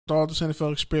with all this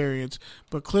NFL experience,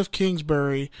 but Cliff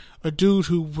Kingsbury, a dude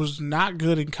who was not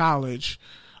good in college,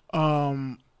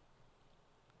 pretty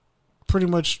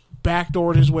much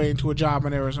backdoored his way into a job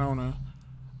in Arizona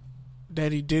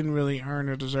that he didn't really earn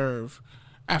or deserve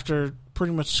after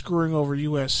pretty much screwing over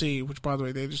USC, which, by the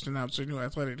way, they just announced their new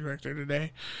athletic director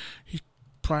today. He's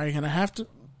probably going to have to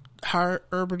hire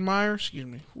Urban Meyer. Excuse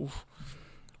me. Oof.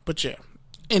 But, yeah.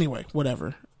 Anyway,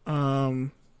 whatever. You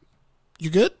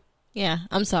good? Yeah,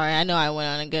 I'm sorry. I know I went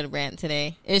on a good rant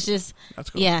today. It's just, that's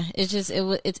cool. Yeah, it's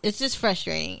just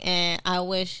frustrating, and I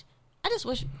just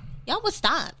wish y'all would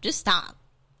stop. Just stop.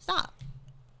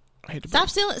 Stop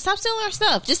stealing our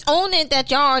stuff. Just own it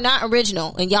that y'all are not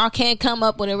original and y'all can't come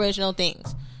up with original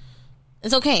things.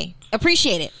 It's okay.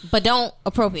 Appreciate it, but don't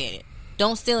appropriate it.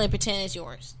 Don't steal it and pretend it's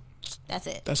yours. That's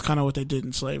it. That's kind of what they did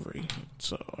in slavery.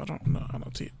 So I don't know. I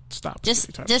don't see it. Stop. Just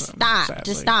stop. Sadly.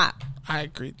 Just stop. I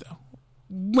agree, though.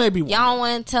 Maybe one. Y'all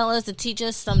want to tell us to teach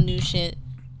us some new shit.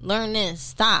 Learn this.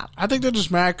 Stop. I think they're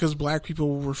just mad because black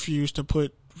people refuse to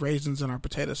put raisins in our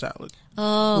potato salad.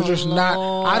 Oh, we're just not.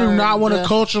 I do not want to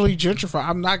culturally gentrify.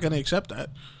 I'm not going to accept that.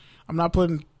 I'm not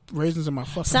putting raisins in my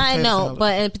fucking potato salad.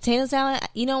 But in potato salad,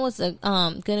 you know what's good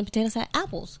in potato salad?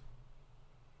 Apples.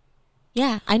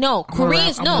 Yeah, I know.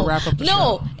 Koreans, no,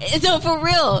 for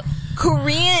real.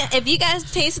 Korean, if you guys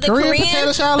tasted the Korean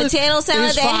potato salad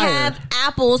they have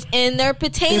apples in their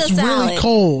potato salad. It's really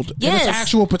cold. Yes. It's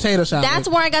actual potato salad. That's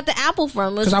where I got the apple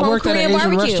from. Because I worked at an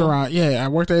Asian restaurant. Yeah, I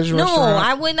worked at an Asian restaurant. No,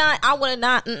 I would have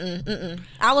not.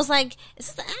 I was like,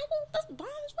 is this the apple? That's bomb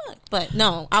as fuck. But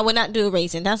no, I would not do a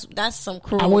raisin. That's some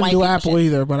cruel. I wouldn't do apple shit.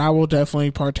 either, but I will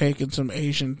definitely partake in some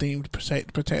Asian themed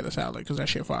potato salad because that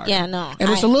shit fire. Yeah, no. And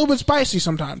it's a little bit spicy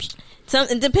sometimes.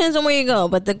 It depends on where you go,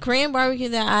 but the Korean barbecue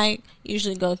that I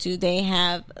usually go to, they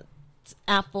have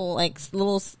apple, like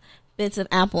little bits of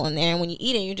apple in there, and when you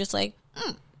eat it, you're just like,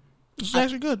 this is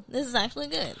actually good. This is actually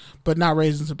good. But not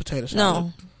raisins and potato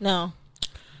salad. No.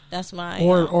 That's my...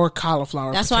 Or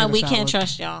cauliflower. That's why we can't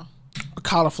trust y'all. A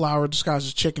cauliflower disguised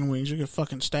as chicken wings. You get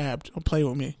fucking stabbed. Don't play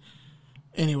with me.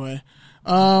 Anyway.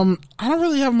 I don't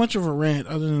really have much of a rant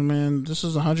other than, man, this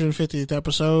is the 150th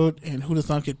episode, and who'd have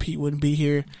thunk it Pete wouldn't be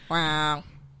here. Wow.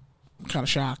 I'm kind of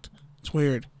shocked. It's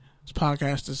weird. This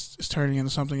podcast is turning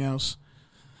into something else.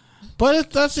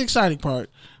 But that's the exciting part.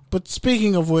 But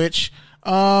speaking of which,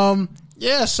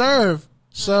 yeah, serve.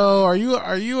 So are you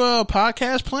a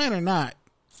podcast plan or not?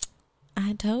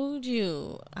 I told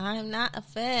you. I'm not a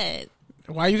Fed.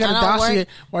 Why you got a dossier?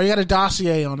 Why you got a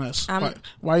dossier on us?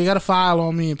 Why you got a file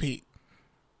on me and Pete?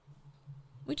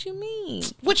 What you mean?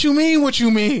 What you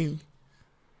mean?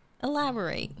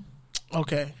 Elaborate.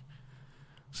 Okay.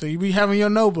 So you be having your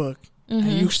notebook,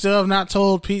 and you still have not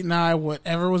told Pete and I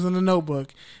whatever was in the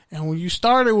notebook. And when you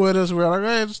started with us, we were like,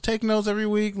 hey, just take notes every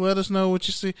week. Let us know what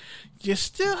you see. You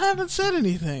still haven't said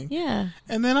anything. Yeah.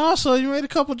 And then also you made a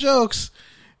couple jokes.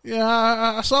 Yeah,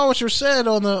 I saw what you said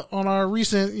on our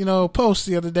recent, post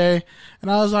the other day,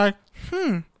 and I was like,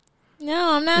 No,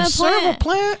 I'm not a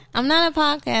plant. I'm not a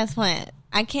podcast plant.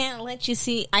 I can't let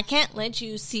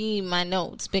you see my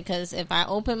notes, because if I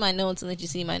open my notes and let you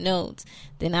see my notes,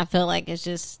 then I feel like it's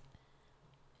just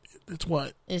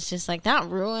what? It's just like not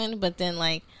ruined, but then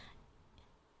like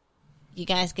you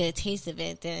guys get a taste of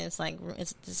it, then it's like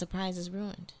the surprise is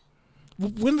ruined.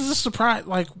 When does the surprise,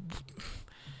 like,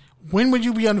 when would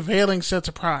you be unveiling said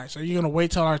surprise? Are you going to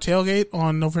wait till our tailgate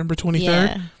on November 23rd?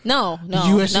 Yeah. No.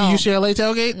 UCLA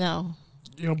tailgate? No.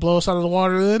 You going to blow us out of the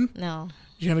water then? No.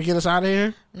 You going to get us out of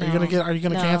here? No. Are you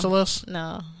going to cancel us?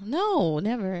 No,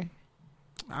 never.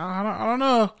 I don't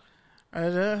know.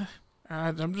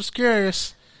 I'm just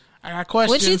curious. I got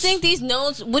questions. What do you think these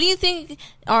notes? What do you think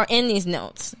are in these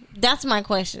notes? That's my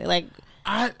question. Like,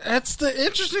 that's the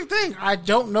interesting thing. I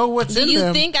don't know what's in them. Do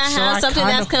you think I have something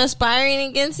that's conspiring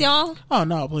against y'all? Oh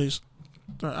no, please.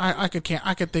 I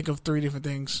could think of 3 different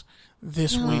things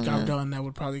this week I've done that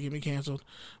would probably get me canceled,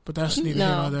 but that's neither here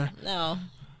nor there. No.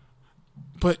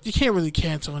 But you can't really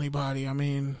cancel anybody. I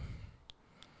mean,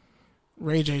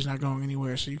 Ray J's not going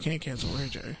anywhere, so you can't cancel Ray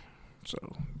J. So,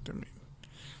 I mean,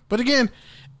 but again,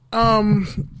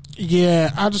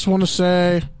 yeah, I just want to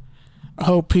say, I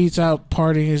hope Pete's out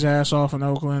partying his ass off in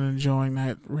Oakland, enjoying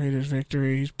that Raiders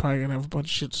victory. He's probably going to have a bunch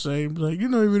of shit to say. He'll be like, you're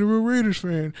not even a real Raiders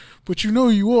fan, but you know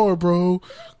you are, bro.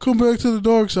 Come back to the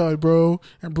dark side, bro.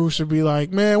 And Bruce would be like,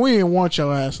 man, we didn't want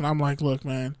your ass. And I'm like, look,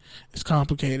 man, it's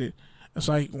complicated. It's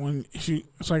like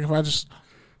if I just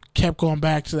kept going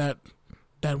back to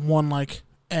that one, like,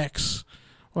 ex.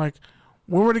 Like,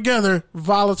 when we're together,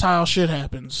 volatile shit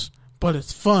happens. But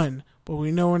it's fun. But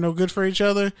we know we're no good for each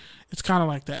other. It's kind of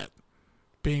like that,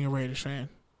 being a Raiders fan.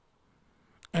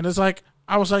 And it's like,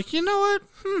 I was like, you know what?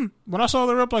 When I saw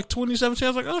they were up like 2017, I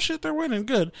was like, oh shit, they're winning.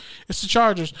 Good. It's the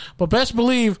Chargers. But best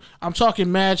believe I'm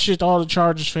talking mad shit to all the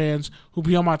Chargers fans who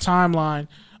be on my timeline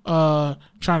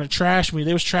trying to trash me.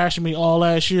 They was trashing me all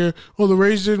last year. Oh, the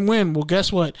Rays didn't win. Well,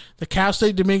 guess what? The Cal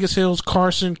State Dominguez Hills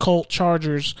Carson Colt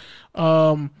Chargers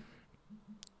couldn't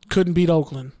beat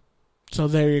Oakland. So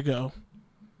there you go.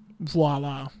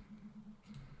 Voila.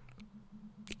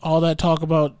 All that talk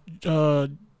about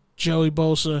Joey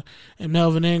Bosa and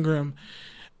Melvin Ingram,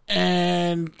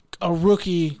 and a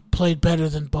rookie played better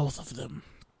than both of them.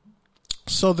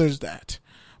 So there's that.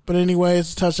 But anyway,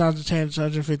 it's Touchdowns and Tangents,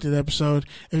 150th episode.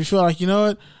 If you feel like, you know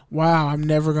what? Wow, I'm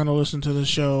never going to listen to the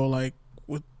show like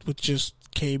with just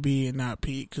KB and not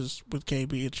Pete, because with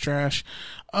KB it's trash.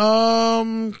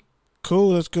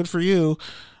 Cool, that's good for you.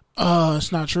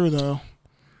 It's not true though.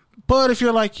 But if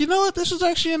you're like, you know what, this is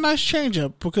actually a nice change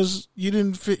up because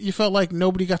you felt like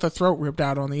nobody got their throat ripped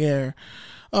out on the air.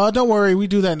 Don't worry, we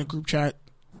do that in the group chat.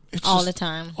 It's all the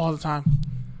time. All the time.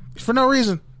 For no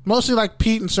reason. Mostly like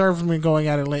Pete and Serv have been going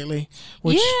at it lately.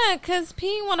 Yeah, because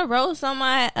Pete want to roast on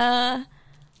my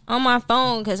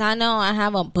phone because I know I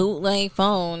have a bootleg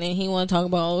phone and he want to talk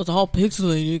about, it's all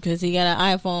pixelated because he got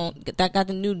an iPhone that got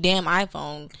the new damn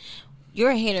iPhone.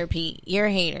 You're a hater, Pete. You're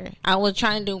a hater. I was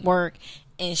trying to do work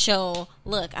and show,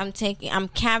 look, I'm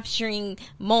capturing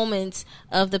moments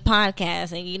of the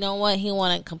podcast, and you know what? He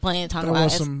want to complain and talk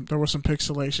about it. There was some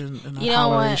pixelation and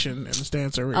holleration in the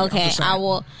stance already. Okay, I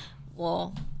will.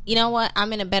 Well, you know what?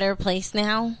 I'm in a better place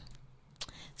now.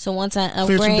 So once I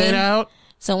upgrade, clear some data out.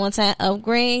 So once I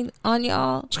upgrade on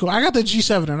y'all, it's cool. I got the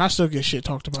G7 and I still get shit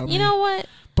talked about. You know what?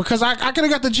 Because I could have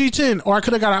got the G10 or I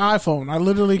could have got an iPhone. I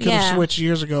literally could have switched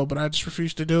years ago, but I just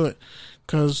refused to do it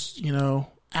because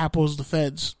Apple's the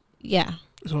feds. Yeah,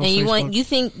 and you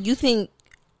think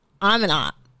I'm an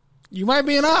op. You might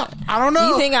be an op. I don't know.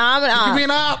 You think I'm an op? You could be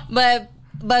an op.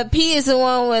 But Pete is the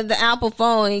one with the Apple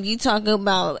phone, and you talking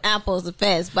about Apple's the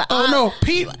feds. But no,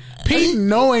 Pete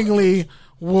knowingly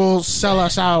will sell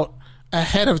us out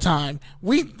ahead of time.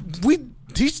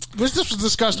 This was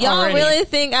discussed already. Y'all really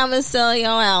think I'm gonna sell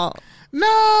y'all out?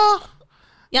 No.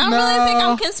 Y'all really think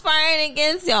I'm conspiring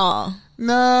against y'all?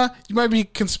 Nah, you might be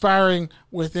conspiring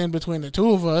between the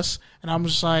two of us, and I'm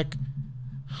just like,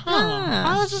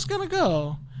 how is this gonna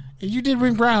go? And you did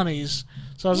bring brownies,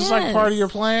 so is this like part of your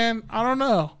plan? I don't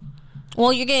know.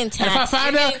 Well, you're getting taxed. If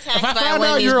I find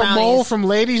out you're a mole from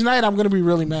Ladies' Night, I'm gonna be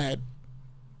really mad.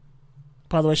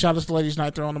 By the way, shout out to Ladies'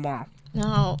 Night. They're on tomorrow.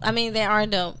 No, I mean they are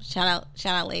dope. Shout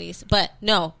out, ladies. But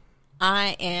no,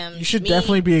 I am. You should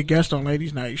definitely be a guest on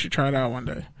Ladies' Night. You should try it out one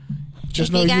day.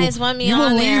 Just if you guys want me on there,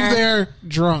 you will leave there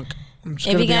drunk.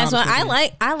 If you guys want, I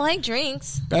like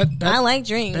drinks. I like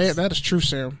drinks. That is true,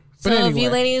 Sarah. But so anyway, if you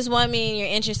ladies want me and you're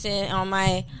interested on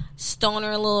my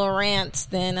stoner little rants,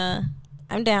 then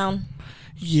I'm down.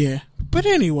 Yeah, but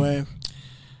anyway,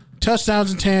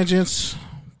 touchdowns and tangents.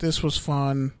 This was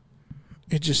fun.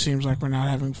 It just seems like we're not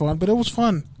having fun, but it was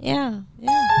fun. Yeah. And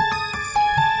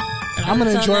I'm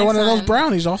gonna enjoy one of those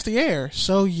brownies off the air.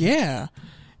 So yeah.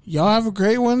 Y'all have a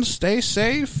great one. Stay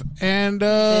safe and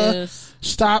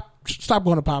stop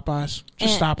going to Popeyes.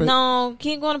 Just stop it. No,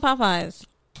 keep going to Popeyes.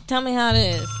 Tell me how it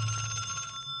is.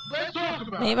 Let's talk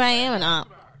about Maybe I am an op,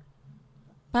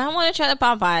 but I want to try the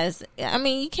Popeyes. I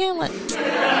mean, you can't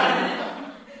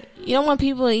you don't want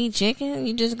people to eat chicken.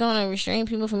 You just gonna restrain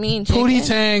people from eating chicken. Pootie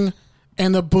Tang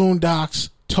and the Boondocks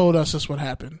told us this would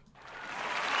happen.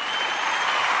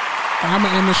 And I'm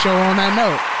gonna end the show on that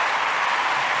note.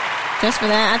 Just for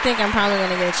that, I think I'm probably going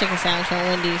to get a chicken sandwich from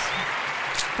Wendy's.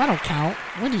 That don't count.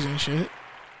 Wendy's ain't shit.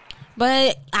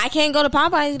 But I can't go to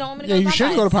Popeyes. You don't want me to go to Popeyes. Yeah, you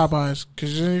should go to Popeyes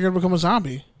because then you're going to become a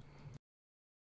zombie.